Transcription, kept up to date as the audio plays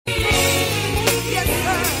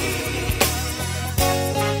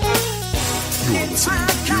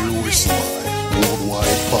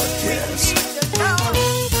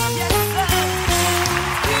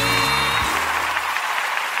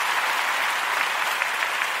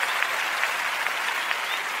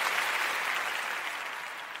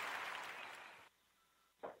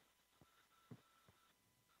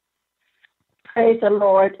Praise the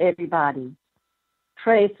Lord, everybody.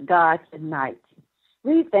 Praise God tonight.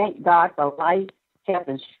 We thank God for life, health,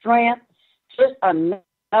 and strength. Just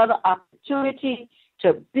another opportunity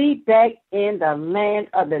to be back in the land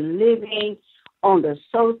of the living on the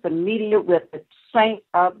social media with the saints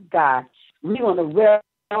of God. We want to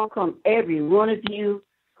welcome every one of you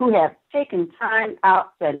who have taken time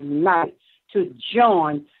out tonight to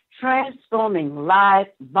join Transforming Live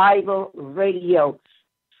Bible Radio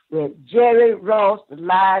with Jerry Ross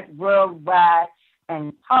Live Worldwide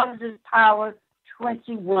and Positive Power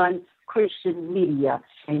 21 Christian Media.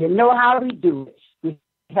 And you know how we do it.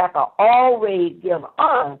 We have to always give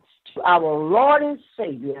honor to our Lord and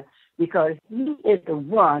Savior because He is the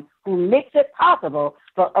one who makes it possible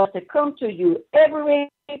for us to come to you every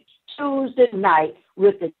Tuesday night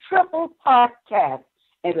with the triple podcast.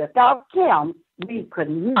 And without Him, we could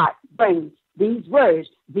not bring these words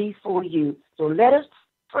before you. So let us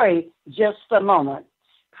pray just a moment.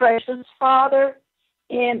 Precious Father,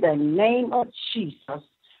 in the name of Jesus,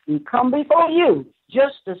 we come before you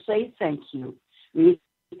just to say thank you. We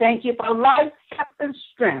thank you for life, health, and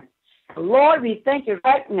strength. Lord, we thank you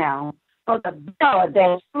right now for the blood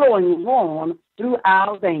that's flowing warm through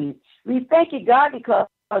our veins. We thank you, God, because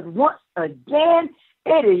once again,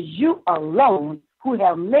 it is you alone who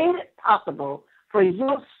have made it possible for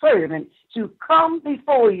your servant to come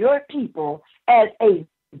before your people as a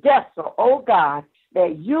vessel, oh God,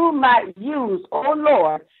 that you might use, oh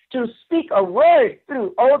Lord, to speak a word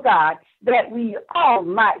through, oh God, that we all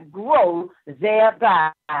might grow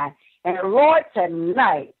thereby. And Lord,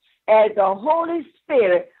 tonight, as the Holy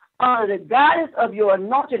Spirit, under the guidance of your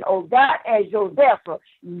anointing, oh God, as your vessel,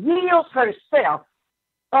 yields herself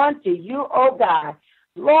unto you, oh God.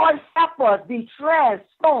 Lord, help us be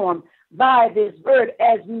transformed by this word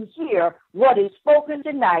as we hear what is spoken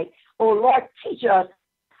tonight. Oh Lord, teach us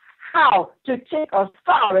how to take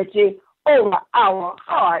authority over our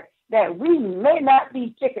heart that we may not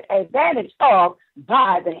be taken advantage of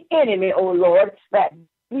by the enemy, oh Lord, that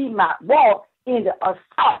we might walk in the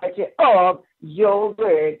authority of your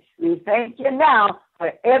word. We thank you now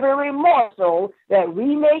for every morsel that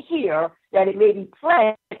we may hear, that it may be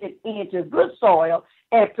planted into good soil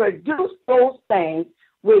and produce those things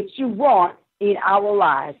which you want in our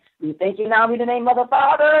lives. We thank you now in the name of the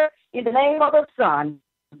Father, in the name of the Son,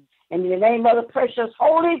 and in the name of the precious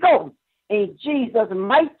Holy Ghost. In Jesus'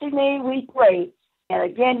 mighty name we pray. And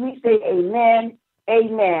again we say amen,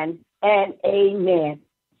 amen, and amen.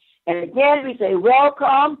 And again we say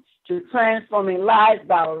welcome to Transforming Lives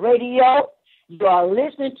by Radio. You are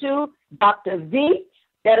listening to Dr. V,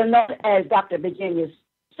 better known as Dr. Virginia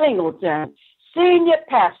Singleton, Senior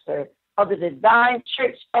Pastor of the Divine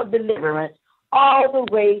Church of Deliverance, all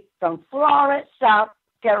the way from Florence, South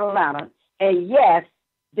Carolina. And yes,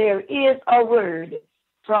 there is a word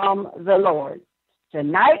from the Lord.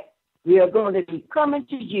 Tonight, we are going to be coming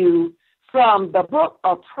to you from the book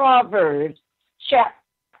of Proverbs,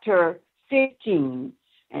 chapter 15.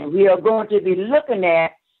 And we are going to be looking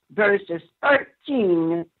at verses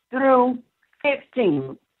 13 through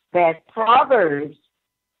 15. That's Proverbs,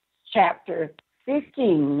 chapter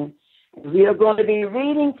 15. And we are going to be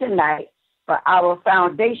reading tonight for our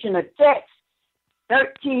foundational text,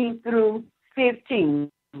 13 through 15.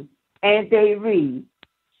 And they read,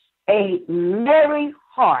 a merry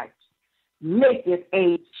heart maketh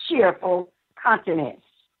a cheerful countenance,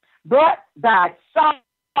 but by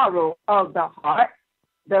sorrow of the heart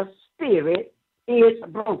the spirit is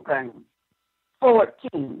broken.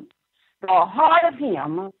 14. The heart of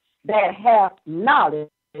him that hath knowledge,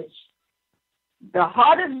 the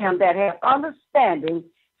heart of him that hath understanding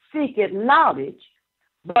seeketh knowledge,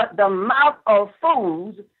 but the mouth of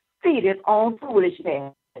fools feedeth on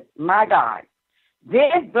foolishness. My God.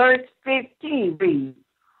 Then verse 15 reads,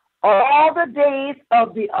 all the days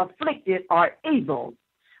of the afflicted are evil,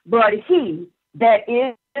 but he that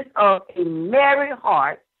is of a merry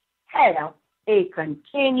heart hath a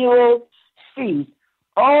continual feast.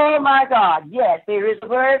 Oh my God, yes, there is a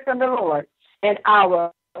word from the Lord. And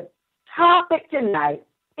our topic tonight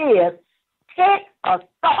is take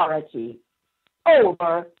authority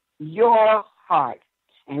over your heart.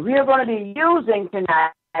 And we are going to be using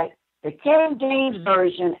tonight the King James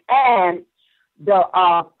Version and the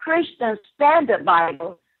Christian Standard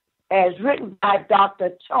Bible as written by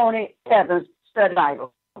Dr. Tony Evans Study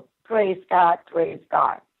Bible. Praise God, praise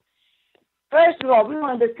God. First of all, we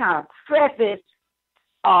want to just kind of preface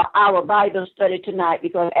our Bible study tonight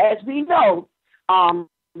because as we know,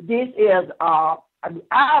 this is, I'm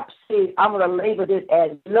going to label this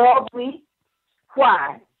as Love Week.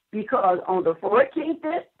 Why? Because on the 14th,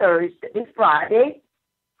 this Thursday, this Friday,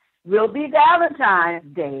 will be Valentine's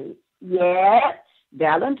Day. Yes,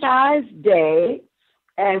 Valentine's Day.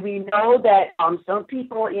 And we know that some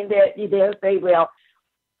people in there, they'll say, well,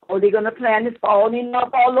 oh, they're going to plan this falling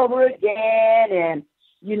up all over again. And,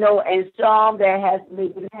 and some that has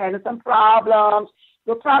maybe having some problems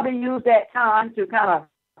will probably use that time to kind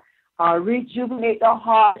of rejuvenate the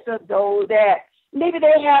hearts of those that maybe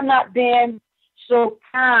they have not been so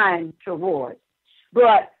kind towards.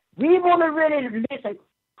 But we want to really listen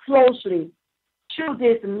closely to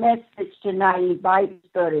this message tonight in Bible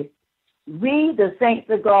study. We, the saints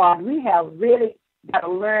of God, we have really got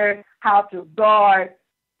to learn how to guard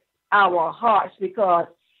our hearts, because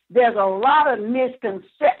there's a lot of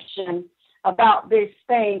misconception about this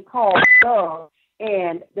thing called love,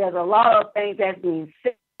 and there's a lot of things that's being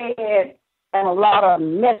said and a lot of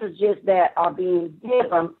messages that are being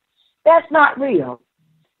given that's not real.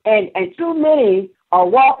 And too many are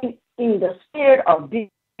walking in the spirit of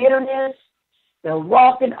bitterness. They're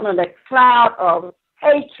walking under the cloud of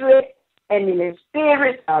hatred and in the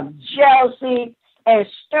spirit of jealousy and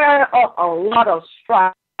stirring up a lot of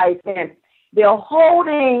strife. And they're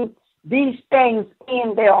holding these things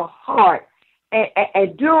in their heart.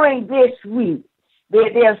 And during this week,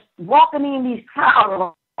 they're walking in these clouds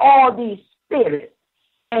of all these spirits.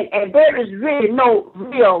 And there is really no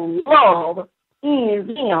real love in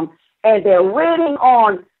them. And they're waiting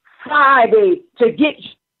on Friday to get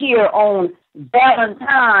here on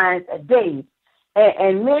Valentine's Day.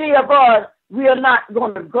 And many of us, we are not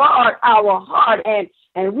going to guard our heart,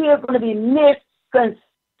 and we are going to be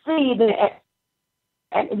misconceived,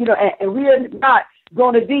 and we are not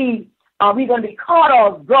going to be, we're going to be caught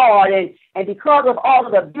off guard, and because of all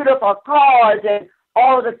of the beautiful cards and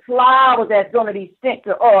all of the flowers that's going to be sent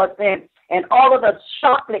to us, and all of the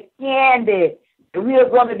chocolate candy we are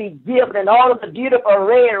going to be given, and all of the beautiful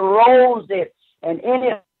red roses and any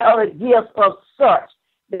other gifts of such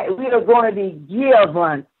that we are going to be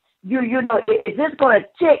given, it's just going to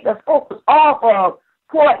take the focus off of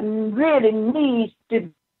what really needs to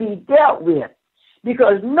be dealt with.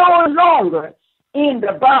 Because no longer in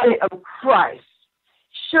the body of Christ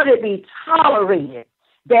should it be tolerated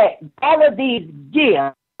that all of these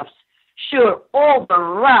gifts should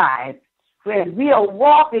override when we are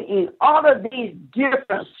walking in all of these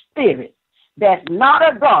different spirits that's not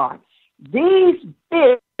of God. These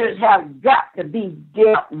spirits have got to be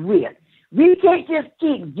dealt with. We can't just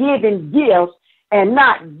keep giving gifts and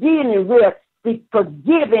not dealing with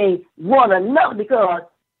forgiving one another, because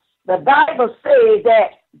the Bible says that,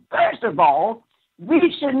 first of all,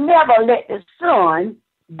 we should never let the sun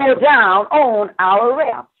go down on our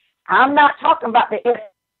wrath. I'm not talking about the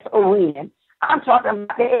S-O-N. I'm talking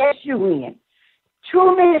about the S-U-N.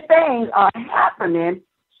 Too many things are happening,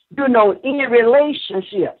 in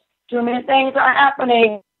relationships. Too many things are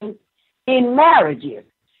happening in marriages,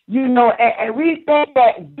 and we think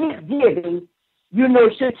that gift giving,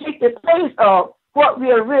 should take the place of what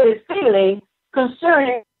we are really feeling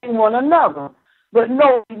concerning one another. But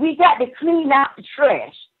no, we got to clean out the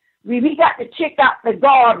trash. We got to check out the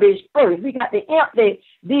garbage first. We got to empty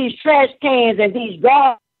these trash cans and these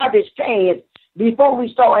garbage cans before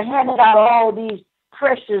we start handing out all these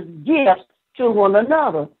precious gifts to one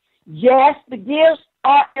another. Yes, the gifts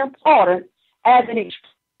are important as an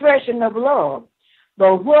expression of love,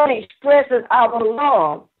 but what expresses our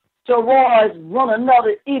love towards one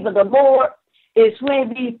another even the more is when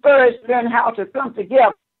we first learn how to come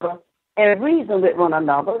together and reason with one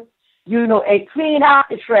another, and clean out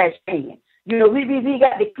the trash can. We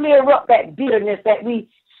got to clear up that bitterness that we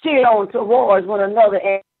sit on towards one another,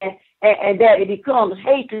 and that it becomes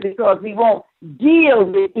hatred because we won't deal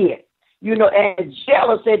with it, and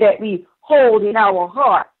jealousy that we hold in our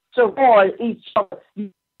heart towards each other,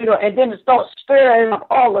 and then it starts stirring up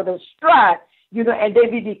all of the strife, and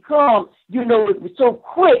then we become, so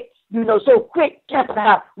quick, so quick tempered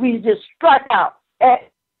how we just strike out at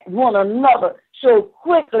one another so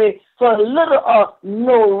quickly for little or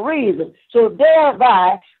no reason. So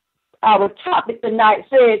thereby, our topic tonight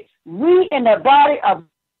says, we in the body of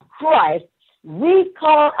Christ, we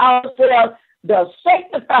call ourselves the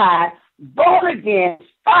sanctified, born again,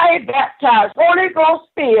 fire baptized, Holy Ghost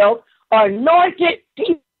filled, anointed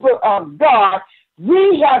people of God.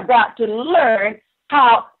 We have got to learn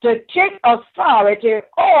how to take authority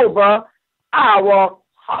over our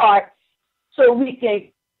heart so we can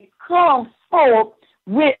come forth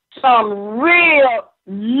with some real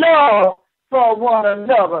love for one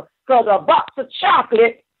another. Because a box of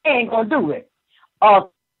chocolate ain't going to do it. A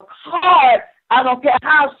card, I don't care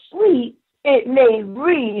how sweet it may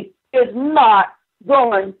read, is not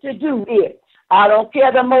going to do it. I don't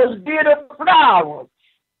care the most beautiful flowers.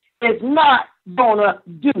 is not going to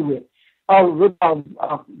do it. 12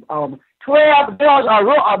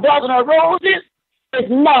 dozen of roses is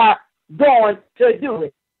not going to do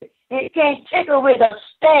it. It can't take away the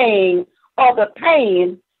sting or the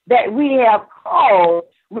pain that we have caused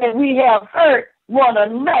when we have hurt one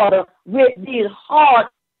another with these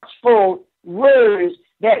heartful words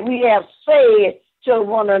that we have said to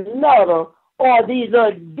one another, or these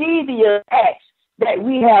devious acts that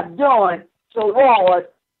we have done towards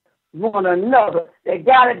one another. There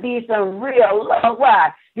got to be some real love.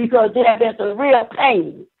 Why? Because there have been some real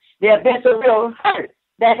pain. There have been some real hurt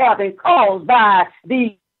that have been caused by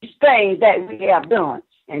these things that we have done.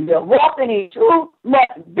 And we're walking in too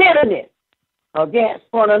much bitterness against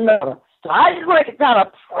one another. So I just want to kind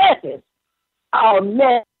of preface our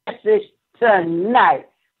message tonight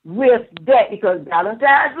with that, because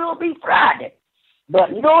Valentine's will be Friday.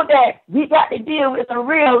 But know that we got to deal with the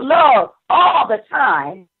real love all the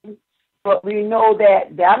time. But we know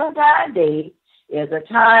that Valentine's Day is a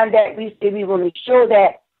time that we say we want to show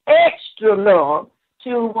that extra love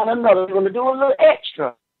to one another. We want to do a little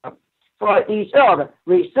extra for each other.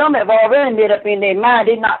 Some have already made up in their mind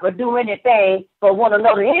they're not going to do anything for one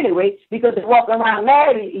another anyway, because they're walking around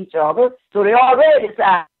married each other. So they already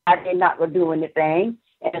decide they're not going to do anything.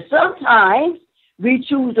 And sometimes we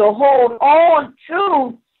choose to hold on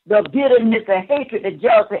to the bitterness, the hatred, the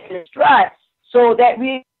jealousy, and the strife, so that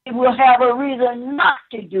we will have a reason not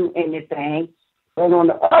to do anything. But on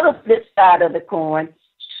the other flip side of the coin,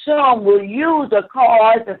 some will use the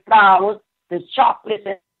cards, the flowers, the chocolates,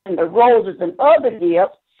 and the roses and other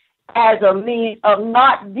gifts as a means of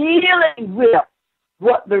not dealing with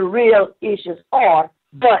what the real issues are,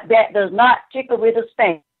 but that does not take away the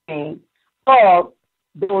stain of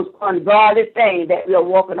those ungodly things that we are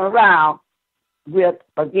walking around with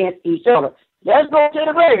against each other. Let's go to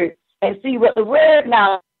the Word and see what the Word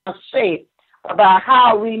now says about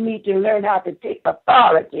how we need to learn how to take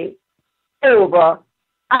authority over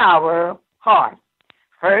our heart.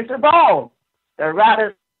 First of all, the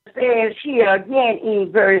writer says here again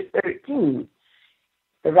in verse 13,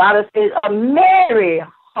 the writer says a merry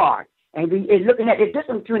heart. And we is looking at the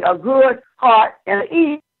difference between a good heart and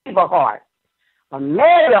an evil heart. A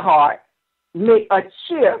merry heart makes a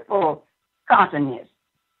cheerful countenance,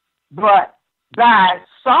 but by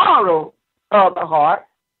sorrow of the heart,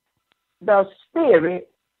 the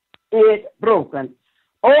spirit is broken.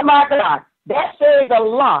 Oh my God, that says a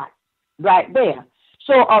lot right there.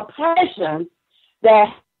 So a person that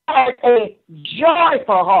has a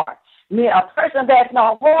joyful heart, I mean a person that's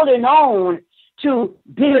not holding on to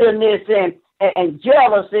bitterness and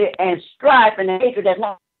jealousy and strife and hatred, that's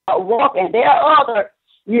not walking. There are other,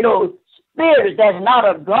 spirits that's not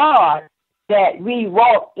of God that we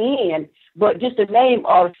walk in, but just to name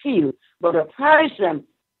a few. But a person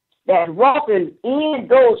that's walking in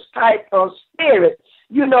those type of spirits,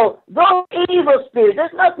 those evil spirits,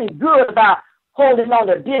 there's nothing good about holding on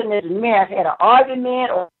to bitterness. You may have had an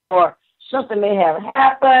argument or something may have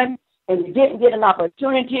happened and you didn't get an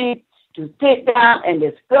opportunity to sit down and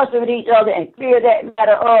discuss it with each other and clear that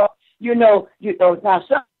matter up. Now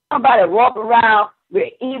somebody walk around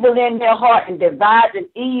with evil in their heart and devising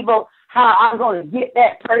evil, how I'm going to get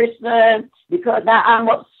that person because now I'm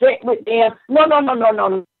upset with them.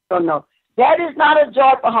 No. That is not a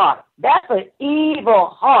joyful heart. That's an evil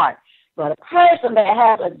heart. But a person that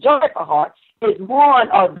has a joyful heart is one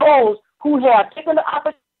of those who have taken the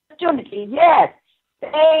opportunity. Yes,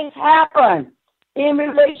 things happen in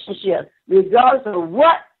relationships, regardless of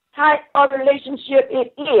what type of relationship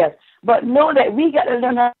it is. But know that we got to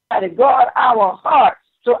learn how to guard our heart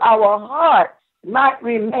so our heart might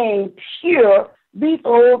remain pure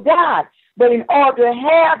before God. But in order to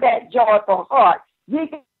have that joyful heart, we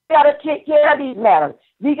got to take care of these matters.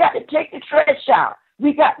 We got to take the trash out.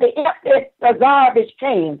 We got to empty the garbage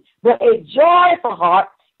can. But a joyful heart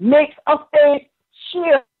makes us face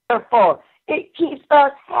cheerful. It keeps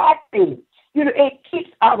us happy. It keeps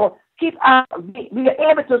we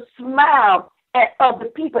are able to smile at other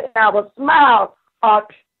people, and our smiles are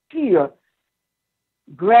pure.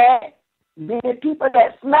 Many people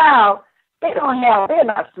that smile, they're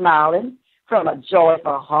not smiling from a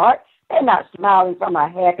joyful heart. They're not smiling from a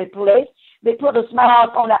happy place. They put a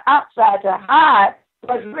smile on the outside to hide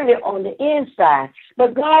what's really on the inside.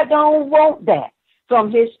 But God don't want that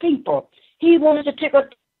from his people. He wants to take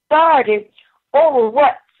authority over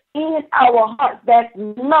what's in our hearts that's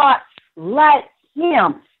not like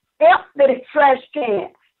him. Empty the trash can.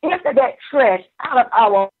 Empty that trash out of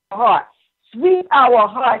our heart. Sweep our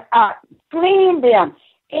hearts out. Clean them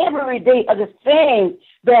every day of the things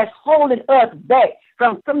that's holding us back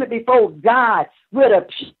from coming before God with a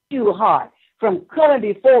pure heart, from coming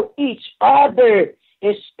before each other,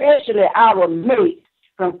 especially our mates,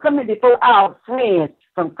 from coming before our friends,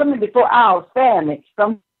 from coming before our family,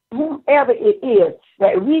 from whomever it is,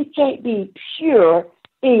 that we can't be pure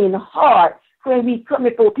in heart when we come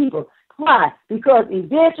before people. Why? Because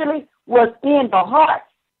eventually what's in the heart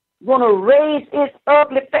going to raise its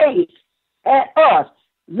ugly face at us.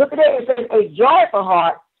 Look at it. It says a joyful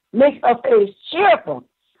heart makes a face cheerful,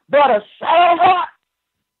 but a sad heart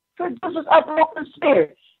produces a broken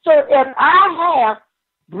spirit. So if I have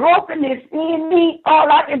brokenness in me,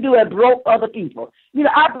 all I can do is broke other people.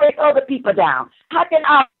 I break other people down. How can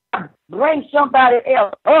I bring somebody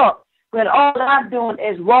else up when all I'm doing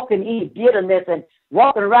is walking in bitterness and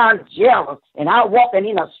walking around jealous, and I'm walking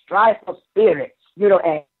in a strifeful spirit,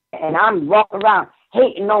 and I'm walking around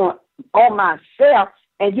hating on myself.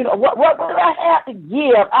 And what do I have to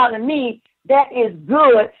give out of me that is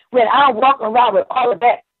good when I'm walking around with all of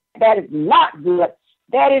that is not good,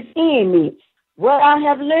 that is in me? What I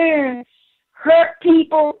have learned, hurt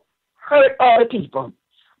people hurt other people.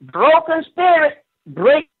 Broken spirit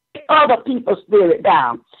break other people's spirit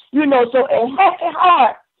down. So a happy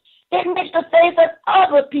heart, it makes the face of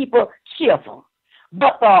other people cheerful.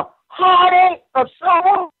 But the heartache of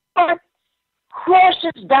someone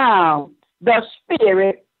crushes down the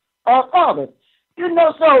spirit of others.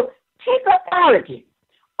 So take authority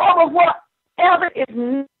over whatever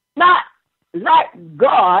is not like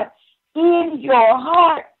God in your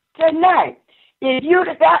heart tonight. If you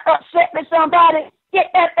got upset with somebody, get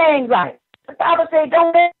that thing right. The Bible says,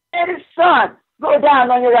 don't let his son go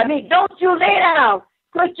down on your right. Don't you lay down.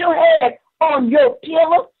 Put your head on your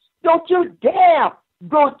pillow. Don't you dare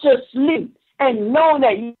go to sleep and know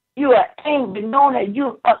that you are angry, knowing that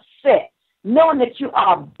you're upset, knowing that you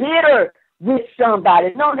are bitter with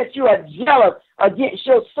somebody, knowing that you are jealous against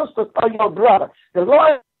your sister or your brother. The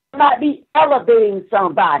Lord might be elevating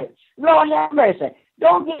somebody. Lord have mercy.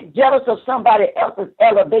 Don't get jealous of somebody else's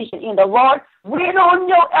elevation in the Lord. Wait on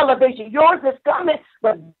your elevation. Yours is coming,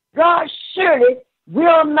 but God surely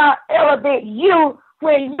will not elevate you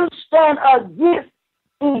when you stand against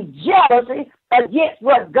in jealousy against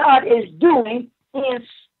what God is doing in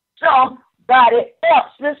somebody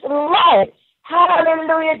else's life.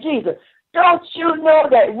 Hallelujah, Jesus. Don't you know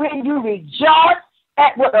that when you rejoice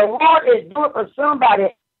at what the Lord is doing for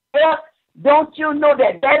somebody else, don't you know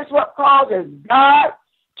that that is what causes God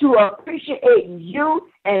to appreciate you,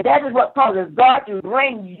 and that is what causes God to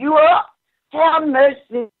bring you up? Have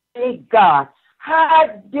mercy, God.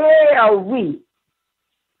 How dare we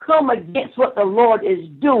come against what the Lord is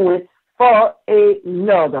doing for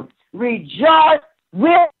another? Rejoice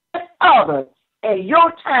with others, and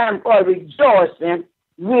your time for rejoicing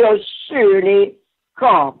will surely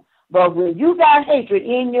come. But when you got hatred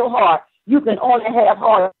in your heart, you can only have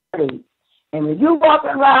heartache. And when you walk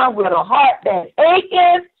around with a heart that's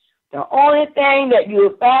aching, the only thing that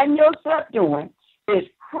you'll find yourself doing is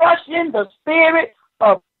crushing the spirit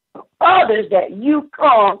of others that you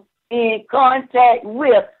come in contact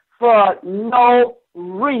with for no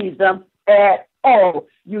reason at all.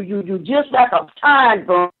 You just like a time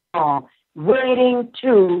bomb waiting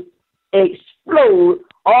to explode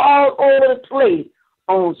all over the place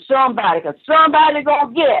on somebody, because somebody's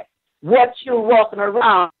going to get what you're walking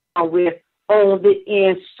around with on the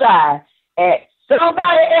inside. At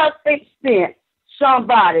somebody else's expense,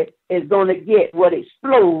 somebody is going to get what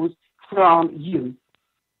explodes from you.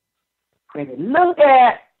 When you look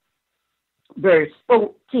at verse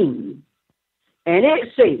 14, and it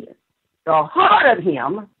says, the heart of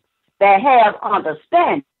him that have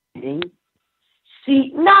understanding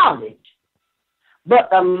seek knowledge, but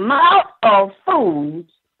the mouth of fools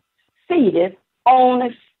feedeth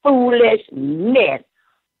on foolishness.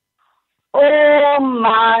 Oh,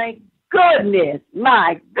 my goodness,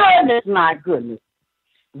 my goodness, my goodness.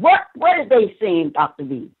 What is they saying, Dr.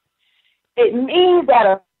 B? It means that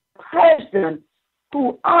a person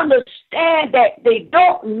who understands that they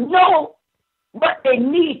don't know what they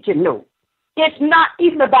need to know. It's not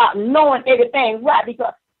even about knowing everything right,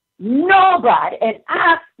 because nobody, and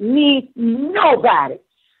I mean nobody,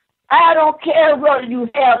 I don't care whether you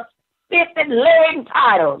have 50 laying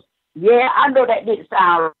titles. Yeah, I know that didn't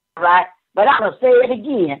sound right, but I'm going to say it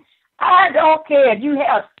again. I don't care if you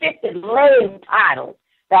have 50 laying titles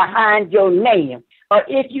behind your name, or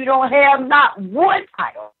if you don't have not one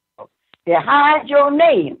title behind your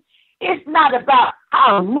name. It's not about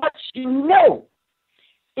how much you know.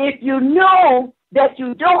 If you know that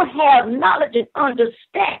you don't have knowledge and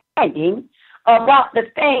understanding about the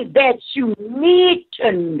things that you need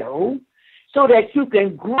to know so that you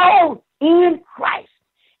can grow in Christ.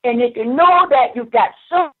 And if you know that you've got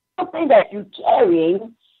something that you're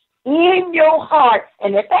carrying in your heart,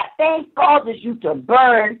 and if that thing causes you to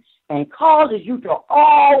burn and causes you to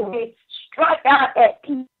always strike out at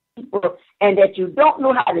people, and that you don't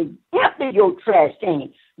know how to empty your trash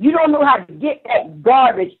can, you don't know how to get that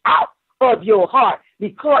garbage out of your heart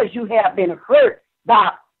because you have been hurt by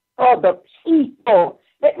other people.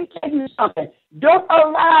 Let me tell you something. Don't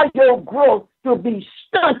allow your growth to be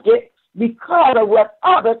stunted because of what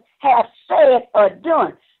others have said or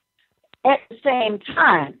done. At the same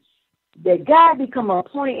time, there got to become a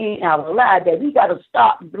point in our life that we got to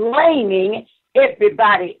stop blaming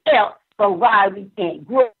everybody else for why we can't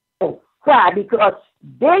grow. Why? Because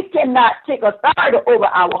they cannot take authority over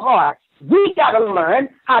our heart. We got to learn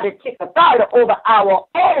how to take authority over our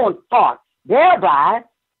own heart. Thereby,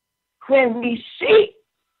 when we seek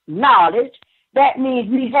knowledge, that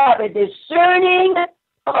means we have a discerning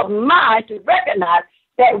of mind to recognize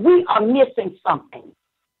that we are missing something.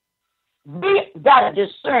 We got to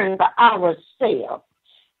discern for ourselves.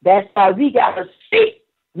 That's why we got to seek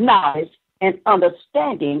knowledge and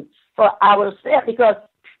understanding for ourselves, because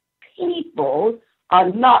people are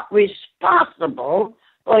not responsible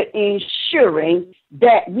for ensuring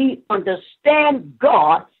that we understand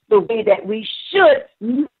God the way that we should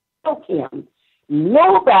know Him.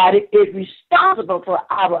 Nobody is responsible for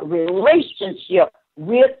our relationship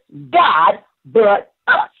with God but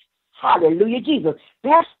us. Hallelujah, Jesus.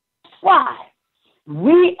 That's why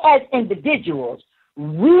we as individuals,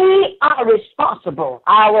 we are responsible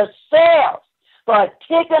ourselves for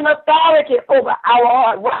taking authority over our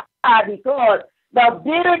heart. Why? Because the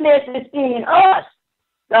bitterness is in us.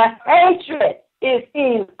 The hatred is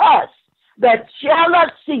in us. The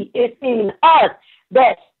jealousy is in us.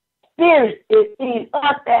 That spirit is in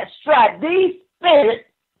us. That strife. These spirits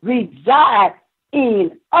reside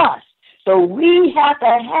in us. So we have to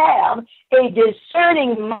have a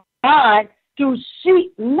discerning mind to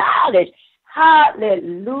seek knowledge.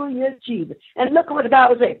 Hallelujah, Jesus. And look at what the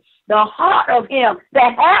Bible says. The heart of him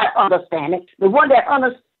that has understanding, the one that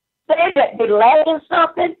understands that they lack in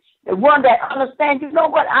something, the one that understands, you know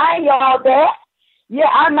what, I ain't all that. Yeah,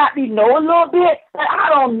 I might be knowing a little bit, but I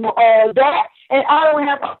don't know all that. And I don't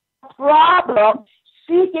have a problem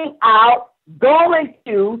seeking out, going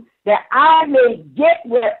to, that I may get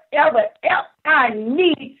wherever else I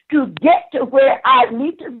need to get to where I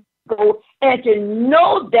need to go, and to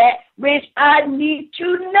know that which I need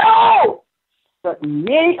to know. But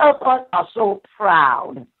many of us are so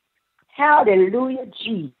proud, hallelujah,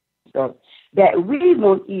 Jesus, that we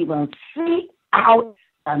won't even seek out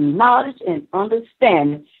the knowledge and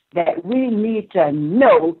understanding that we need to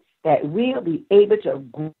know that we'll be able to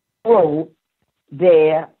grow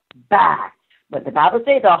thereby. But the Bible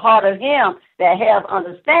says the heart of him that have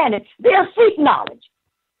understanding, they'll seek knowledge.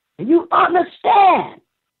 You understand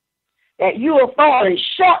that you are falling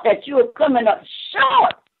short, that you are coming up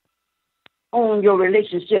short on your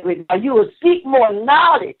relationship with God. You will seek more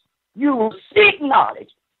knowledge. You will seek knowledge.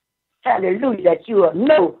 Hallelujah, that you will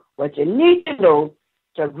know what you need to know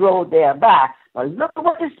to grow thereby. But look at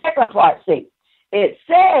what the second part says. It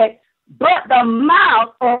said, but the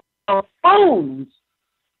mouth of fools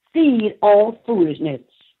feed on foolishness.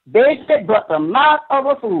 They said, but the mouth of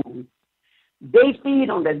a fool, they feed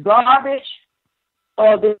on the garbage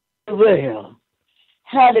of the world.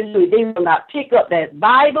 Hallelujah. They will not pick up that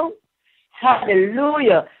Bible.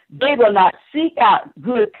 Hallelujah. They will not seek out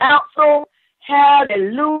good counsel.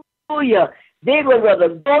 Hallelujah. They will rather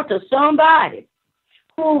go to somebody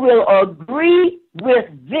who will agree with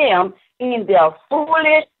them in their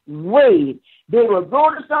foolish ways. They will go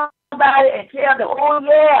to somebody and tell them, oh,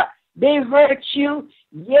 yeah, they hurt you.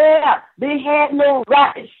 Yeah, they had no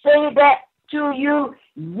right to say that to you.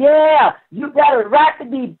 Yeah, you got a right to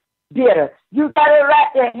be bitter. You got a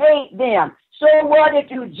right to hate them. So what if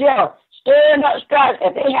you jealous? Stirring up strife.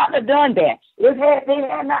 If they hadn't done that, if they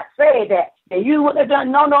had not said that, then you would have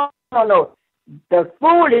done, no. The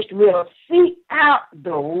foolish will seek out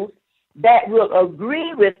those that will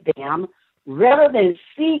agree with them rather than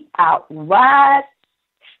seek out wise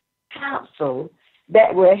counsel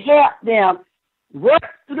that will help them work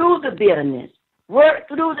through the bitterness, work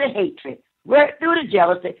through the hatred, work through the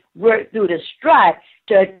jealousy, work through the strife,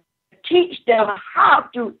 to teach them how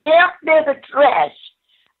to empty the trash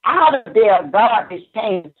out of their garbage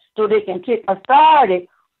cans so they can take authority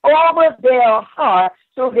over their heart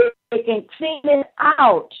so that they can clean it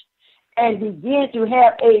out and begin to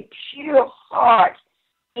have a pure heart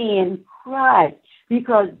in Christ.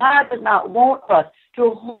 Because God does not want us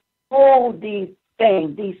to hold hold these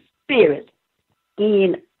things, these spirits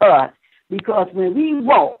in us. Because when we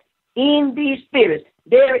walk in these spirits,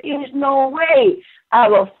 there is no way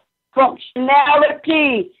our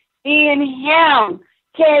functionality in Him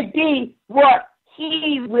can be what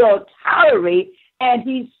He will tolerate, and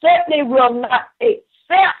He certainly will not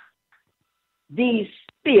accept these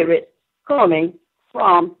spirits coming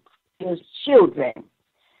from His children.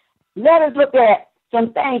 Let us look at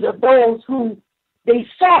some things of those who they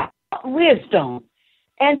sought wisdom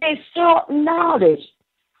and they sought knowledge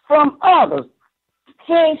from others.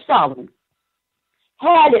 King Solomon,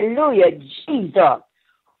 hallelujah, Jesus,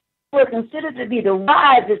 who was considered to be the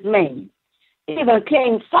wisest man. Even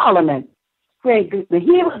King Solomon, when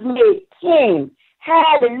he was made king,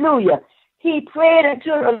 hallelujah, he prayed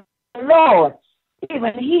unto the Lord.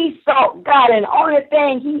 Even he sought God, and the only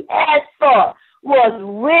thing he asked for was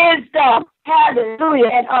wisdom, hallelujah,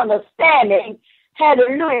 and understanding,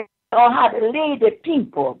 hallelujah, on how to lead the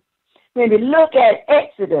people. When we look at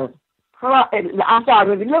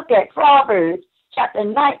when we look at Proverbs chapter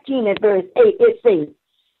 19 and verse 8, it says,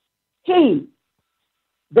 he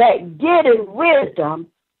that getteth wisdom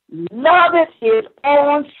loveth his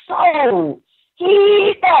own soul.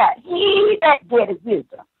 He that getteth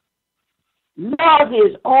wisdom loves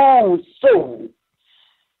his own soul.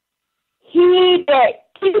 He that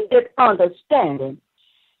keepeth understanding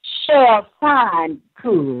shall find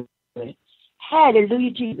good.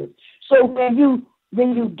 Hallelujah, Jesus. So when you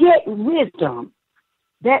get wisdom,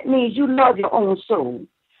 that means you love your own soul.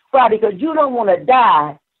 Why? Because you don't want to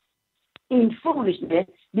die in foolishness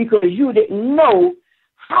because you didn't know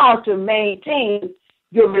how to maintain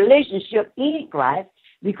your relationship in Christ,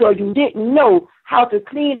 because you didn't know how to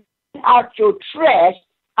clean out your trash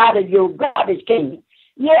out of your garbage can.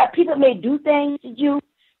 Yeah, people may do things to you,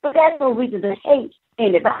 but that's no reason to hate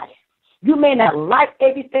anybody. You may not like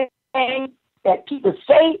everything that people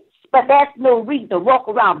say, but that's no reason to walk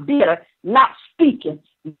around bitter, not speaking,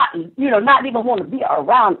 not even want to be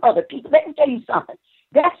around other people. Let me tell you something.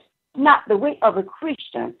 That's not the way of a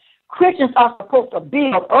Christian. Christians are supposed to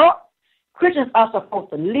build up. Christians are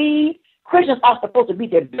supposed to lead. Christians are supposed to be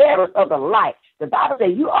the bearers of the light. The Bible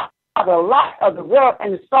says you are the light of the world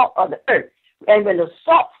and the salt of the earth. And when the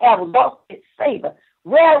salt has lost its savor,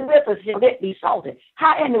 wherewith shall it be salted?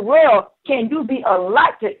 How in the world can you be a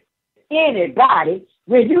light to anybody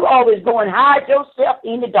when you always go and hide yourself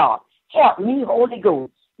in the dark? Help me, Holy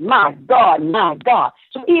Ghost. My God, my God.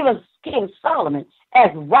 So even King Solomon, as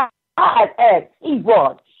wise as he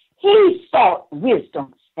was, he sought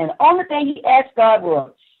wisdom. And the only thing he asked God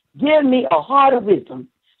was, give me a heart of wisdom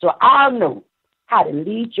so I'll know how to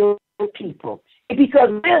lead your people. Because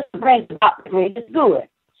wisdom brings about the greatest good.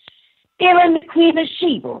 Even the Queen of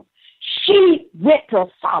Sheba, she went to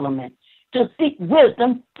Solomon to seek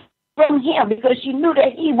wisdom from him because she knew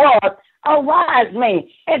that he was a wise man.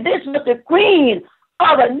 And this was the queen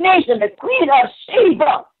of a nation, the Queen of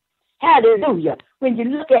Sheba. Hallelujah. When you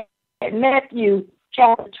look at Matthew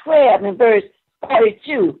chapter 12 and verse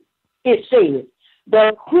 42, it says,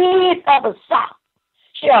 the queen of the south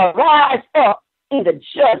shall rise up in the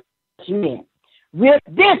judgment with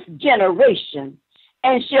this generation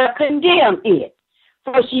and shall condemn it.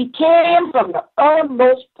 For she came from the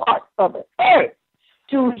uttermost part of the earth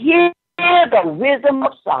to hear the wisdom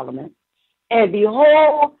of Solomon. And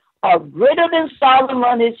behold, a greater than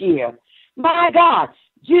Solomon is here. My God,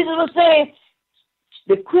 Jesus was saying,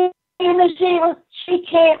 the Queen of Sheba, she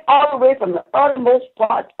came all the way from the uttermost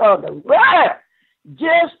part of the world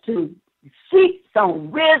just to seek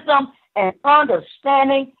some wisdom and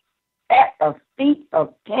understanding at the feet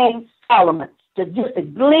of King Solomon, to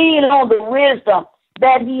glean on the wisdom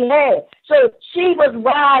that he had. So she was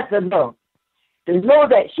wise enough to know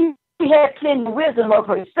that she had plenty of wisdom of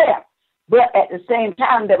herself, but at the same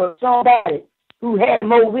time there was somebody who had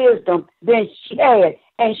more wisdom than she had,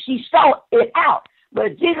 and she sought it out.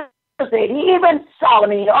 But Jesus said, even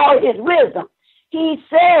Solomon, in all his wisdom, he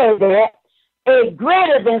said that a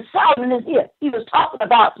greater than Solomon is here. He was talking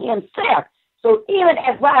about himself. So even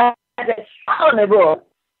as wise as Solomon was,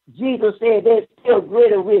 Jesus said there's still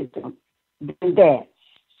greater wisdom than that.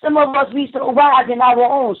 Some of us, we so wise in our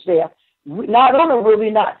own self. Not only will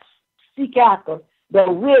we not seek after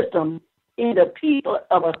the wisdom in the people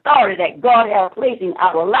of authority that God has placed in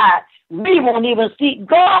our lives, we won't even seek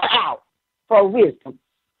God out for wisdom.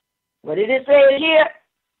 What did it say here?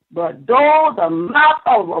 But though the mouth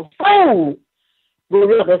of a fool will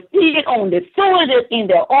rather feed on the foolishness in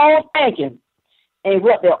their own thinking and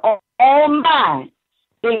what their own mind,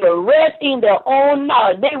 they will rest in their own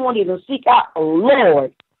knowledge. They won't even seek out the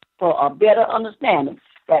Lord for a better understanding,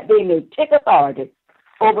 that they may take authority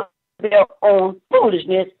over their own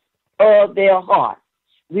foolishness of their heart.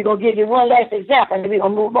 We're going to give you one last example, and then we're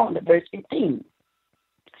going to move on to verse 15.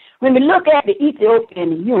 When we look at the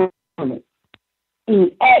Ethiopian eunuch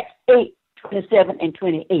in Acts 8, 27 and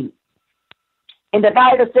 28, and the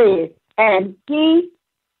Bible says, and he,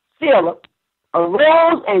 Philip,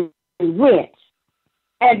 arose and went,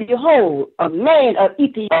 and behold, a man of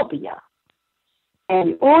Ethiopia,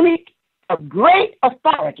 and eunuch of great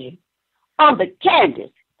authority under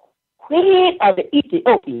Candace, queen of the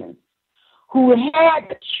Ethiopians, who had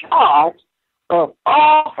the charge of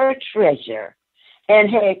all her treasure, and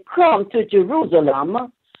had come to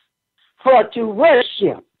Jerusalem for to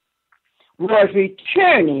worship, was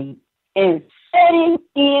returning and sitting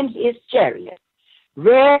in his chariot,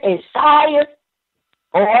 read Isaiah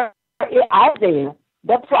or Isaiah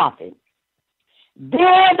the prophet.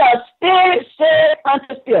 Then the Spirit said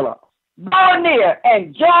unto Philip, go near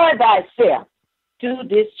and join thyself to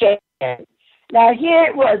this chariot. Now here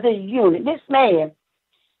it was a eunuch. This man,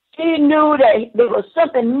 he knew that there was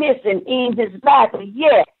something missing in his life, but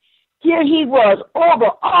yet here he was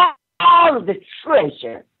over all of the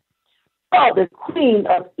treasure of the queen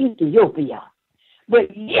of Ethiopia.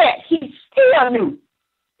 But yet he still knew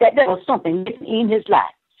that there was something missing in his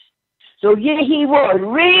life. So here he was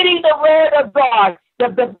reading the word of God, the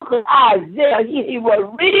book of Isaiah. He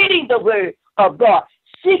was reading the word of God,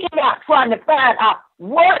 seeking out, trying to find out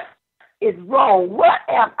what is wrong, what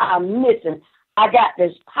am I missing. I got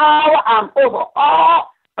this power. I'm over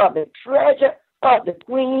all of the treasure of the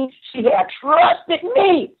queen. She had trusted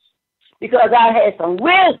me because I had some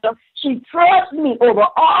wisdom. She trusted me over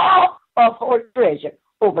all of her treasure,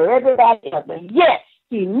 over everybody else. But yet,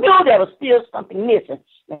 he knew there was still something missing.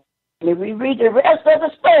 And if we read the rest of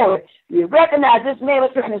the story, we recognize this man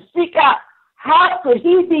was trying to seek out how could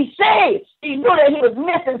he be saved. He knew that he was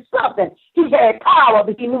missing something. He had power,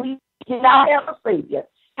 but he knew he did not have a Savior.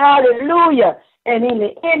 Hallelujah. And in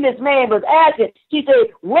the end, this man was asking, he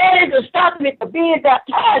said, where is the stop me for being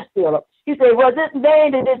baptized, Philip? He said, was this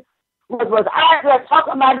man that this was Isaiah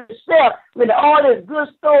talking about himself with all this good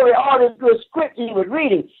story, all this good scripture he was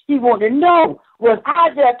reading? He wanted to know, was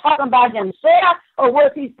Isaiah talking about himself, or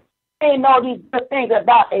was he saying all these good things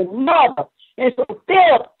about a mother? And so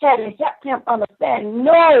Philip had to help him understand,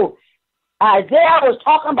 no, Isaiah was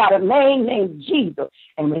talking about a man named Jesus.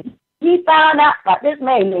 And when he found out about this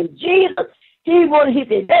man named Jesus, he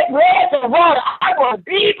said, that red and water, I want to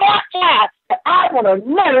be baptized. And I want to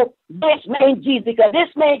know this man Jesus, because this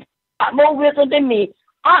man got more wisdom than me.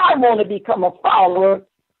 I want to become a follower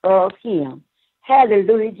of him.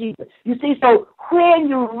 Hallelujah, Jesus. You see, so when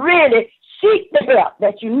you really seek the help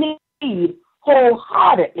that you need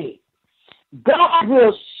wholeheartedly, God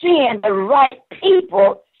will send the right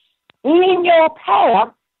people in your path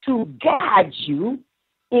to guide you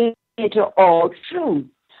into all truth.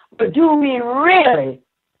 But do we really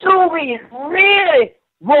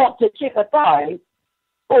want to take authority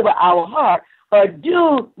over our heart, or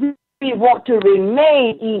do we want to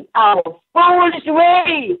remain in our foolish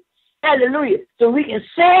ways? Hallelujah. So we can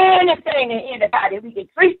say anything to anybody. We can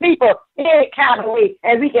treat people any kind of way,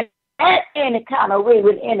 and we can act any kind of way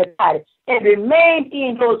with anybody, and remain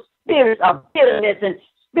in those spirits of bitterness and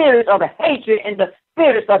spirits of hatred and the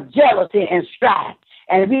spirits of jealousy and strife.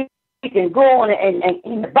 And we can go on and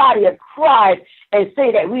in the body of Christ and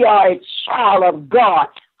say that we are a child of God.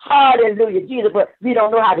 Hallelujah, Jesus. But we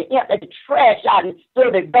don't know how to empty the trash out and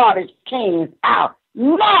throw the garbage cans out.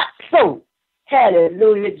 Not so.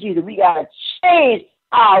 Hallelujah, Jesus. We got to change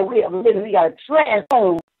our way of living. We got to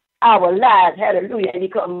transform our lives. Hallelujah. And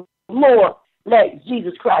become more like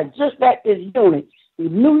Jesus Christ. Just like this eunuch. He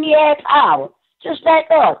knew he had power. Just like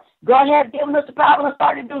us. God has given us the power to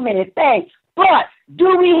start to do many things. But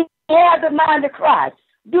do we have the mind of Christ?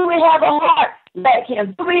 Do we have a heart like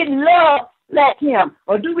him? Do we love like him?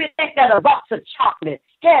 Or do we think that a box of chocolate,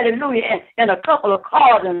 hallelujah, and a couple of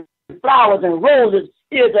cards and flowers and roses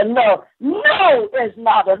is enough? No, it's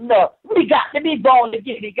not enough. We got to be born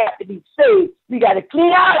again. We got to be saved. We got to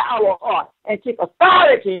clean out our heart and take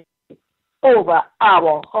authority over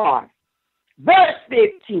our heart. Verse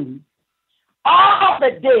 15. All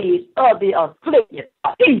the days of the afflicted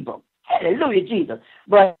are evil. Hallelujah, Jesus.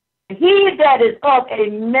 But he that is of a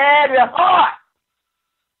merry heart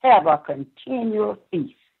have a continual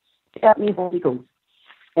peace. Help me, Holy Ghost.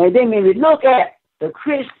 And then when we look at the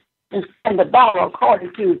Christians and the Bible,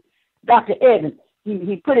 according to Dr. Evans,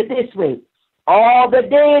 he put it this way. All the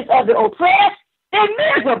days of the oppressed,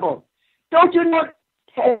 they're miserable. Don't you know?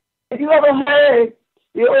 Have you ever heard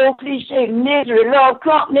the old cliche, misery love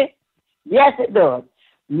company? Yes, it does.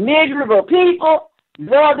 Miserable people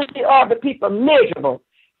love to see other people miserable.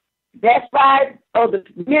 That's why the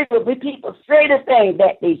miserable people say the things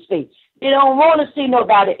that they say. They don't want to see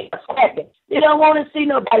nobody else happy. They don't want to see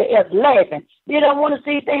nobody else laughing. They don't want to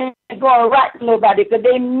see things going right to nobody because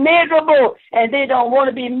they're miserable and they don't want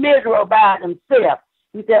to be miserable by themselves.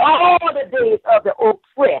 He said, all the days of the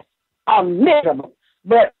oppressed are miserable,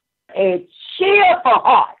 but a cheerful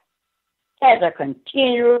heart has a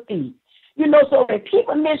continual peace. You know, so when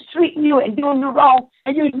people mistreating you and doing you wrong,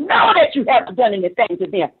 and you know that you haven't done anything to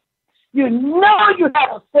them, you know you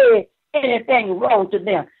haven't said anything wrong to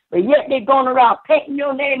them, but yet they're going around painting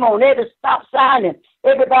your name on every stop sign, and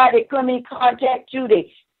everybody that come in contact you,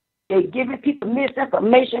 they giving people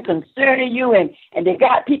misinformation concerning you, and they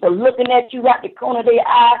got people looking at you out the corner of their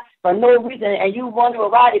eye for no reason, and you wonder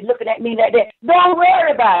why they're looking at me like that. Don't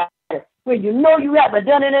worry about it. When you know you haven't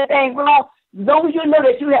done anything wrong, don't you know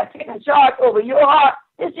that you have taken charge over your heart?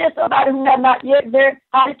 It's just somebody who has not yet learned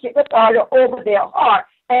how to take authority over their heart.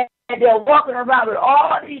 And they're walking around with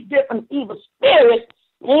all these different evil spirits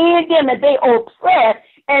in them, and they oppress,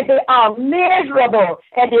 and they are miserable,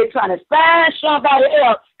 and they're trying to find somebody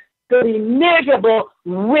else to be miserable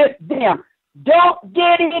with them. Don't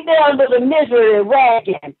get in there under the misery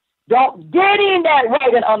wagon. Don't get in that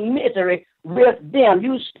wagon of misery with them.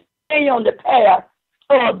 You stay on the path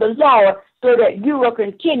of the Lord so that you will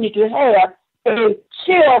continue to have a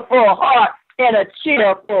cheerful heart and a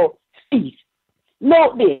cheerful peace.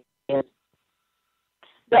 Note this.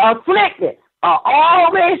 The afflicted are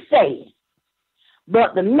always sad,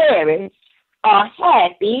 but the merry are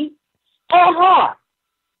happy at heart.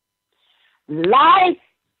 Life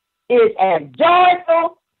is as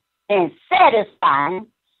joyful and satisfying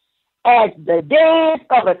as the days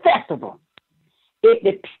of a festival. It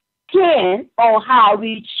depends on how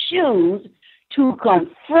we choose to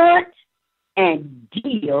confront and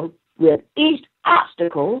deal with each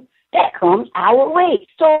obstacle that comes our way.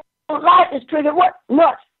 So life is triggered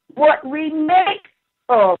what we make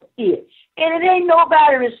of it. And it ain't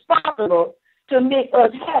nobody responsible to make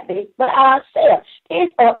us happy but ourselves.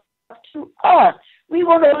 It's up to us. We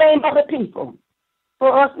want to blame other people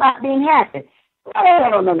for us not being happy.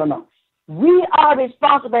 No. We are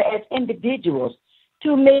responsible as individuals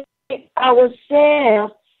to make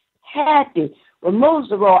ourselves happy. But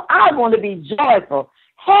most of all, I want to be joyful.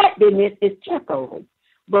 Happiness is temporal,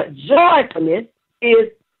 but joyfulness is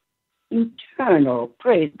eternal.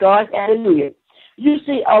 Praise God. Hallelujah. You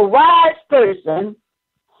see, a wise person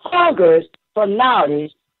hungers for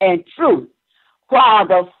knowledge and truth, while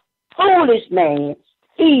the foolish man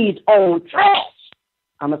feeds on trash.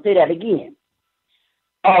 I'm going to say that again.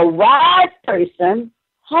 A wise person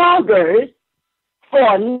hungers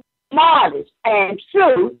for knowledge and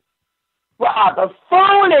truth, while the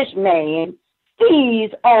foolish man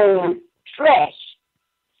feeds on trash.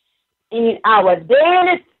 In our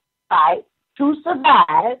daily fight to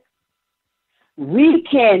survive, we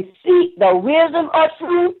can seek the wisdom of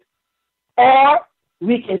truth, or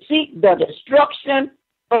we can seek the destruction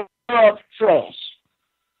of trash.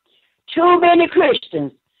 Too many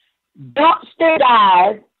Christians dumpster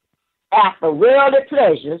dive after worldly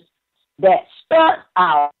pleasures that stunt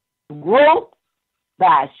our growth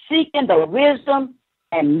by seeking the wisdom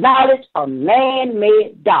and knowledge of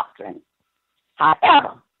man-made doctrine.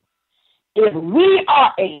 However, if we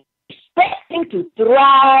are expecting to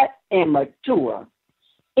thrive and mature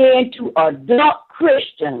into adult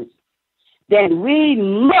Christians, then we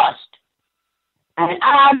must, and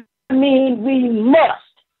I mean we must,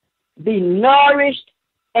 be nourished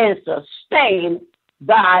and sustained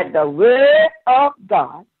by the Word of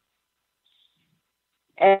God.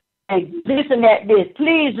 And listen at this.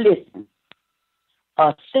 Please listen.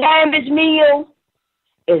 A sandwich meal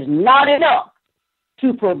is not enough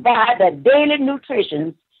to provide the daily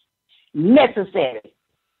nutrition necessary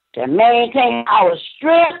to maintain our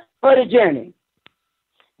strength for the journey.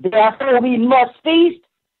 Therefore, we must feast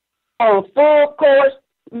on full-course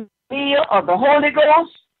meal of the Holy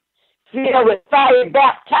Ghost, filled with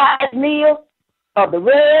fire-baptized meal of the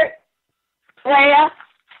Word, prayer,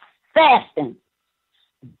 fasting,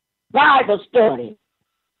 Bible study,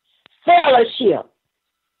 fellowship,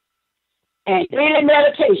 and daily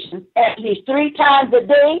meditation at least 3 times a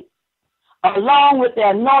day, along with the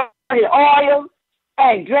anointed oil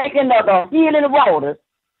and drinking of the healing waters,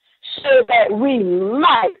 so that we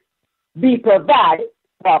might be provided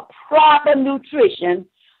for proper nutrition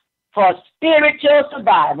for spiritual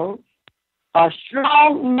survival, a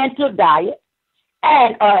strong mental diet,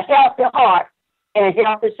 and a healthy heart and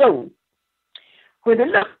healthy soul. When we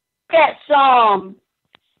look at Psalm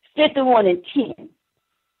 51 and 10,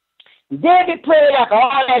 David prayed after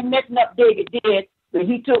all that messing up David did when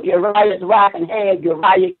he took Uriah's wife and had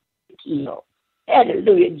Uriah killed.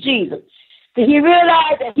 Hallelujah, Jesus. So he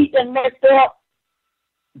realized that he done messed up,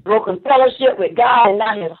 broken fellowship with God, and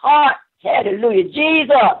now his heart, hallelujah,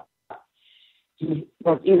 Jesus. He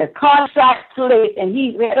was in a contract place, and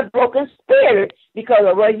he had a broken spirit because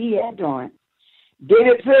of what he had done.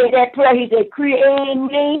 David prayed that prayer. He said, create in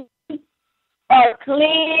me a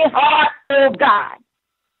clean heart, O God,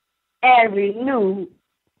 and renew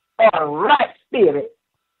a right spirit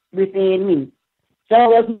within me.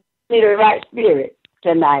 Some of us need a right spirit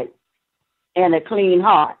tonight and a clean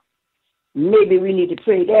heart. Maybe we need to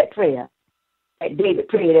pray that prayer that David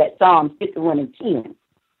prayed at Psalm 51 and 10.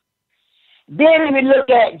 Then we look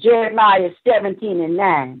at Jeremiah 17 and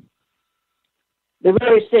 9. The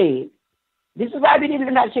word says, this is why we need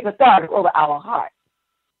to not take authority over our heart.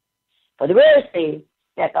 For the word says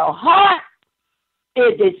that the heart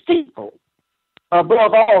is deceitful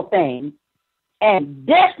above all things and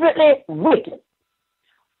desperately wicked.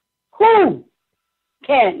 Who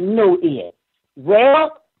can know it?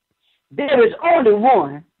 Well, there is only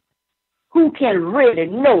one who can really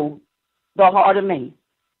know the heart of man.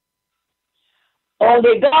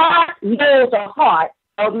 Only God knows the heart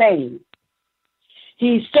of man.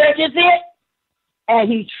 He searches it and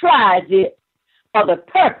he tries it for the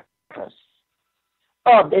purpose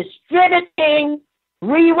of distributing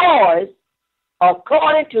rewards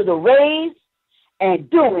according to the ways and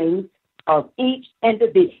doings of each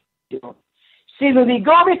individual. See, when we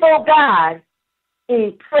go before God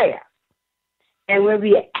in prayer, and when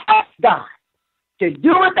we ask God to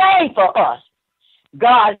do a thing for us,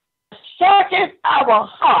 God searches our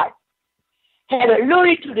heart,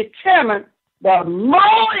 hallelujah, to determine the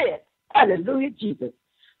motive, hallelujah, Jesus,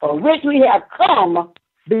 for which we have come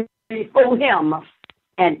before him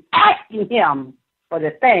and asking him for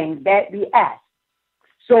the things that we ask.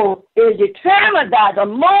 So it's determined by the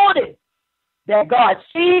motive that God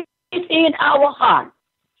sees in our heart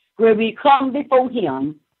when we come before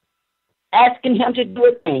him, asking him to do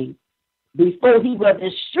a thing before he will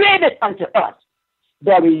distribute unto us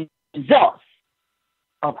the results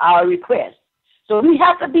of our request. So we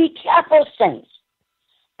have to be careful, saints,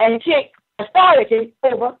 and take authority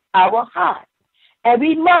over our heart. And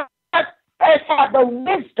we must first have the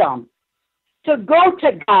wisdom to go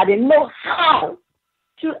to God and know how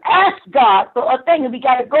to ask God for a thing. And we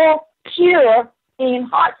got to go pure in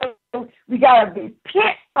heart. We got to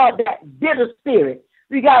repent of that bitter spirit.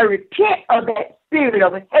 We got to repent of that spirit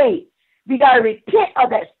of hate. We got to repent of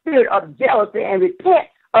that spirit of jealousy and repent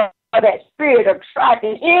of that spirit of strife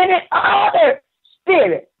and any other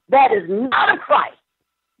spirit that is not of Christ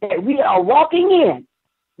that we are walking in.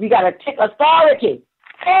 We got to take authority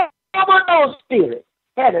over those spirits.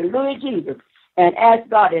 Hallelujah, Jesus. And ask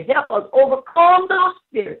God to help us overcome those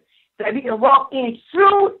spirits so that we can walk in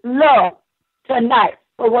true love tonight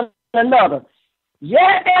for one another.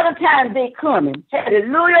 Yes, there's a time they coming.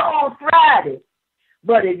 Hallelujah, on Friday.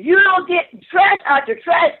 But if you don't get trash out your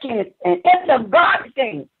trash cans and empty them garbage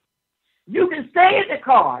cans, you can save the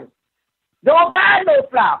cars. Don't buy no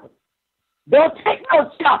flowers. Don't take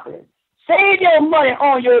no chocolate. Save your money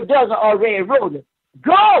on your dozen or red roses.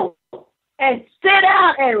 Go and sit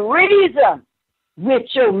down and reason with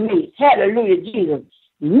your meat. Hallelujah, Jesus.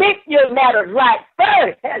 Make your matters right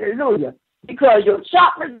first. Hallelujah. Because your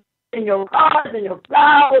chocolates and your cars and your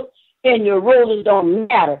flowers and your roses don't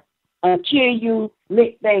matter until you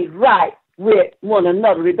make things right with one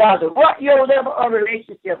another, regardless of what your level of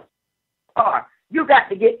relationships are. You got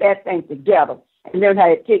to get that thing together and learn how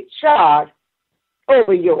to take charge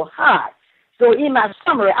over your heart. So in my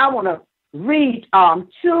summary, I want to read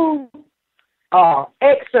two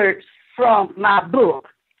excerpts from my book,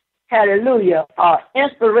 Hallelujah,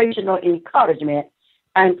 Inspirational Encouragement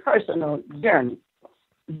and Personal Journey.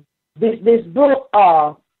 This book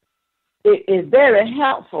is very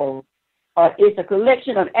helpful. It's a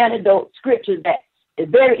collection of anecdote scriptures that is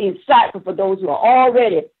very insightful for those who are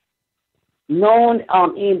already known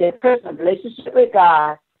in their personal relationship with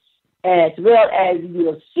God, as well as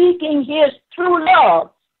you're seeking his true love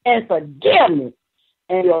and forgiveness,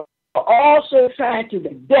 and you're also trying to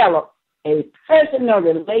develop a personal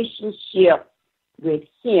relationship with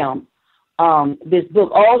him. This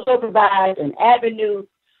book also provides an avenue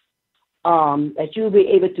that you'll be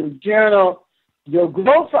able to journal your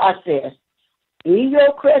growth process in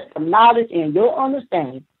your quest for knowledge and your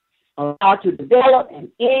understanding of how to develop and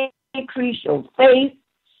increase your faith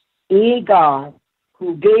in God,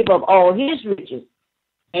 who gave up all his riches,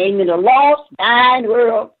 and in the lost, dying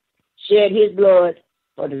world, shed his blood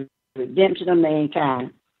for the redemption of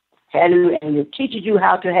mankind. Hallelujah. And it teaches you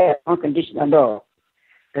how to have unconditional love.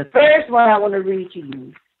 The first one I want to read to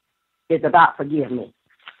you is about forgiveness.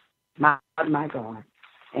 my God.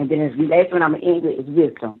 And then the last one I'm going to end with is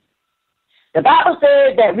wisdom. The Bible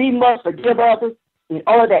says that we must forgive others in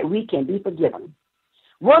order that we can be forgiven.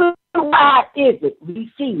 Why is it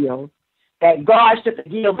we feel that God should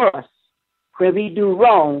forgive us when we do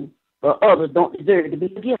wrong but others don't deserve to be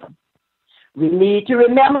forgiven? We need to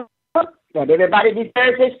remember that everybody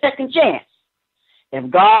deserves a second chance. If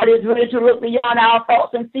God is willing to look beyond our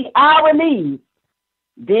faults and see our needs,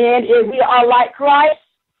 then if we are like Christ,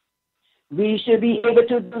 we should be able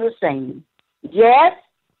to do the same. Yes,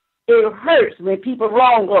 it hurts when people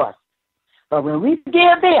wrong us, but when we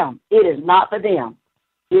forgive them, it is not for them.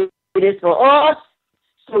 It is for us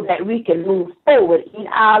so that we can move forward in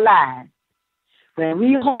our lives. When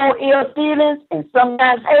we hold ill feelings and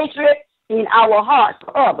sometimes hatred in our hearts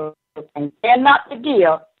for others and cannot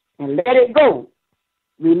forgive and let it go,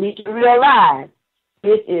 we need to realize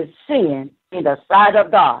this is sin in the sight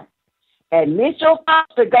of God. Admit your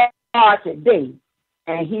faults to God today,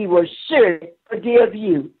 and He will surely forgive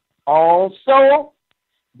you. Also,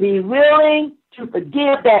 be willing to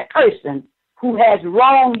forgive that person who has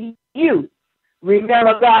wronged you.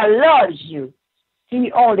 Remember, God loves you.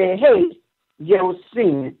 He only hates your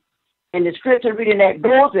sin. And the scripture reading that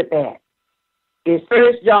goes with that is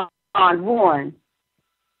 1 John 1,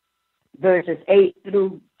 verses 8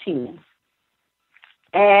 through 10.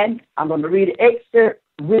 And I'm going to read the excerpt,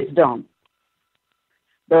 wisdom.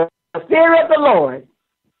 The fear of the Lord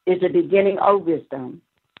is the beginning of wisdom.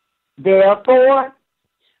 Therefore,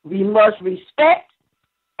 we must respect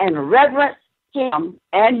and reverence Him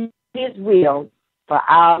and His will for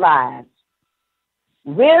our lives.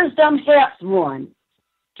 Wisdom helps one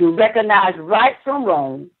to recognize right from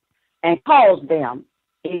wrong and calls them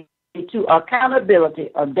into accountability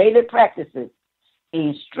of daily practices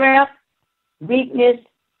in strength, weakness,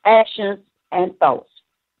 actions, and thoughts.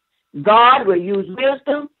 God will use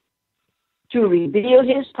wisdom to reveal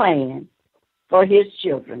His plan for His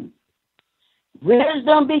children.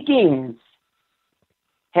 Wisdom begins,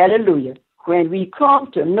 hallelujah, when we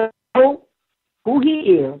come to know who He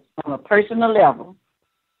is on a personal level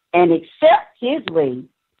and accept His way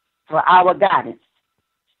for our guidance.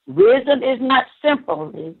 Wisdom is not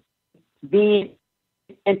simply being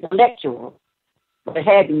intellectual, but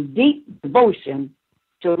having deep devotion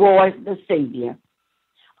towards the Savior.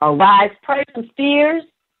 A wise person fears,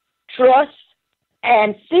 trusts,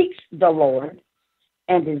 and seeks the Lord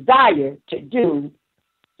and desires to do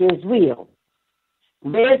His will.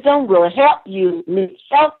 Wisdom will help you make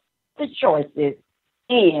healthy choices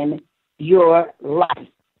in your life.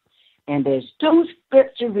 And there's 2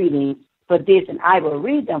 scripture readings for this, and I will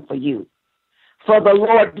read them for you. For the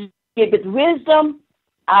Lord giveth wisdom,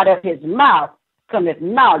 out of His mouth cometh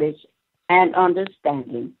knowledge and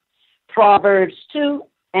understanding. Proverbs 2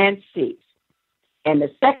 and 6. And the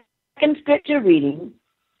second scripture reading,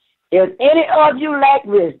 if any of you lack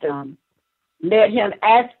wisdom, let him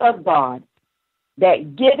ask of God,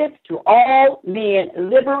 that giveth to all men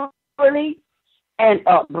liberally and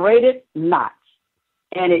upbraideth not,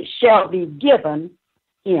 and it shall be given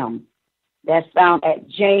him. That's found at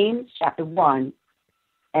James chapter 1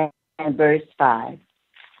 and verse 5.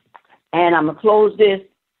 And I'm going to close this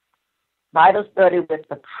Bible study with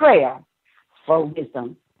the prayer for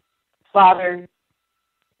wisdom. Father,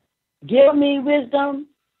 give me wisdom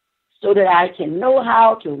so that I can know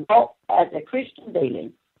how to walk as a Christian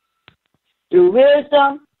daily. Through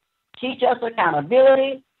wisdom, teach us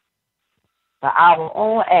accountability for our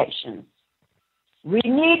own actions. We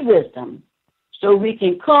need wisdom so we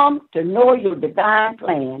can come to know your divine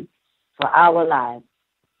plan for our lives.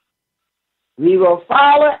 We will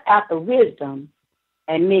follow after wisdom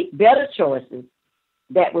and make better choices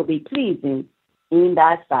that will be pleasing in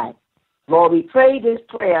thy sight. Lord, we pray this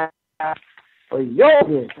prayer for your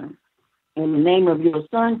wisdom. In the name of your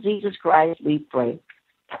Son, Jesus Christ, we pray.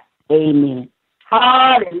 Amen.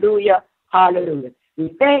 Hallelujah. Hallelujah.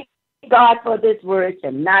 We thank God for this word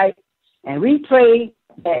tonight, and we pray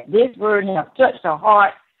that this word has touched the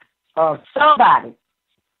heart of somebody,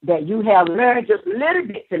 that you have learned just a little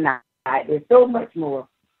bit tonight. There's so much more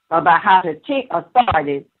about how to take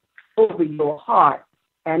authority over your heart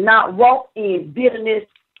and not walk in bitterness,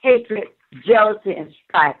 hatred, jealousy, and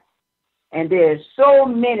strife. And there's so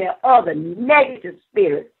many other negative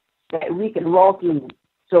spirits that we can walk in.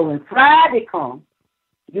 So when Friday comes,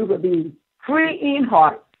 you will be free in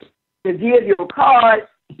heart to give your cards,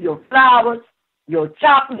 your flowers, your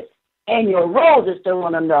chocolates, and your roses to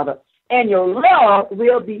one another. And your love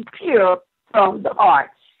will be pure from the heart.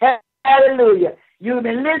 Hallelujah. You've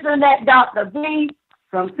been listening to Dr. B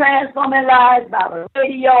from Transforming Lives by the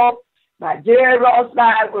radio, by Jerry Ross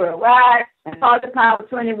Live Worldwide, and Father Power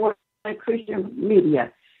 21 Christian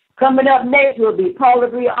Media. Coming up next will be Paula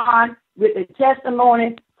Breon with a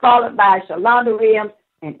testimony, followed by Shalonda Williams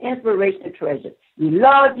and Inspirational Treasure. We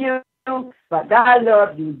love you, but God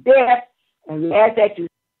loves you best, and we ask that you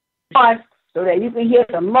join so that you can hear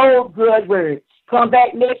some more good words. Come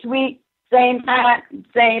back next week, same time,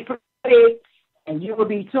 same place, and you will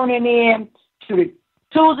be tuning in to the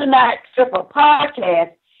Tuesday Night Triple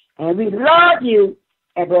Podcast. And we love you,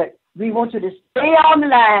 but we want you to stay on the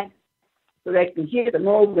line so that you can hear some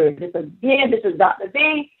more words. This is Dr.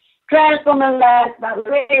 B, transforming lives by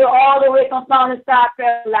radio all the way from South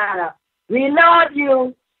Carolina. We love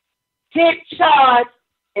you. Take charge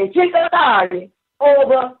and take authority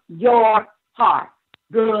over your heart.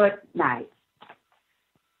 Good night.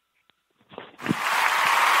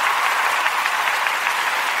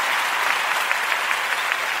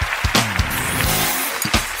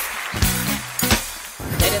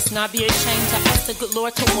 Let us not be ashamed to ask the good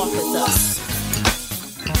Lord to walk with us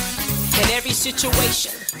in every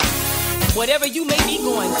situation, whatever you may be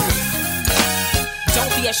going through.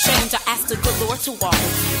 Don't be ashamed to ask the good Lord to walk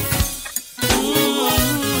with you.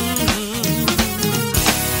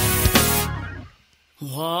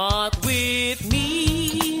 Walk with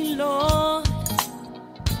me, Lord.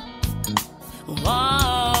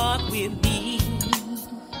 Walk with me.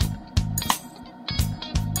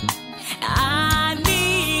 I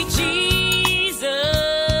need Jesus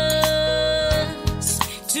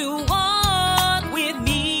to walk with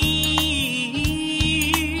me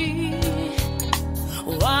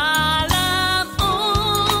while I'm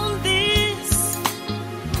on this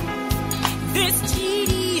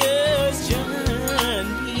tedious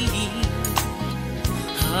journey.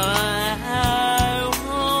 I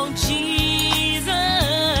want Jesus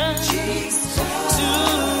to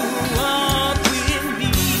walk with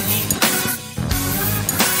me.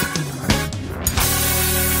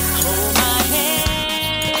 Hold my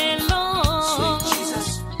hand, Lord. Sweet Jesus.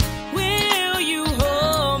 Will you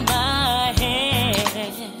hold my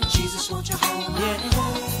hand? Jesus, won't you hold my hand?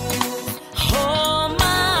 Hold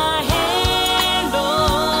my hand,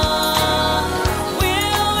 Lord.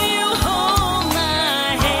 Will you hold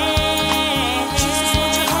my hand? Jesus,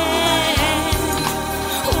 won't you hold my hand?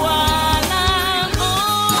 While I'm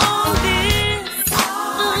on this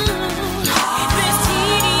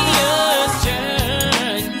tedious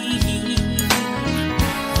journey.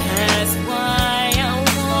 That's why I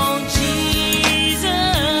want Jesus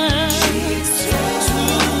to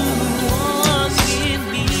walk with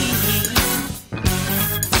me.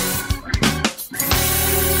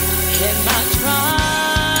 In my trials,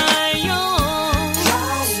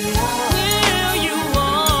 will you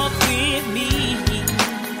walk with me?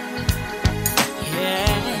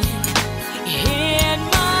 Yeah. In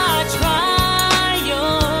my trials,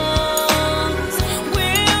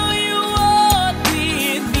 will you walk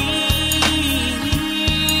with me?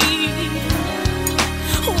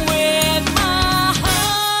 When my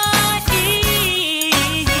heart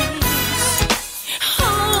is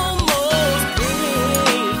almost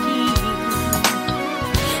breaking,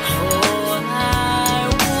 oh, I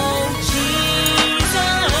want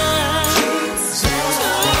Jesus to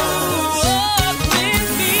walk with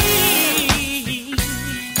me.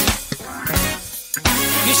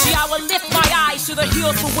 You see, I will lift my eyes to the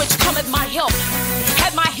hills from which cometh my help,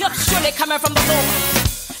 and my help surely coming from the Lord.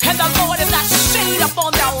 And the Lord is that shade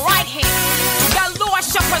upon the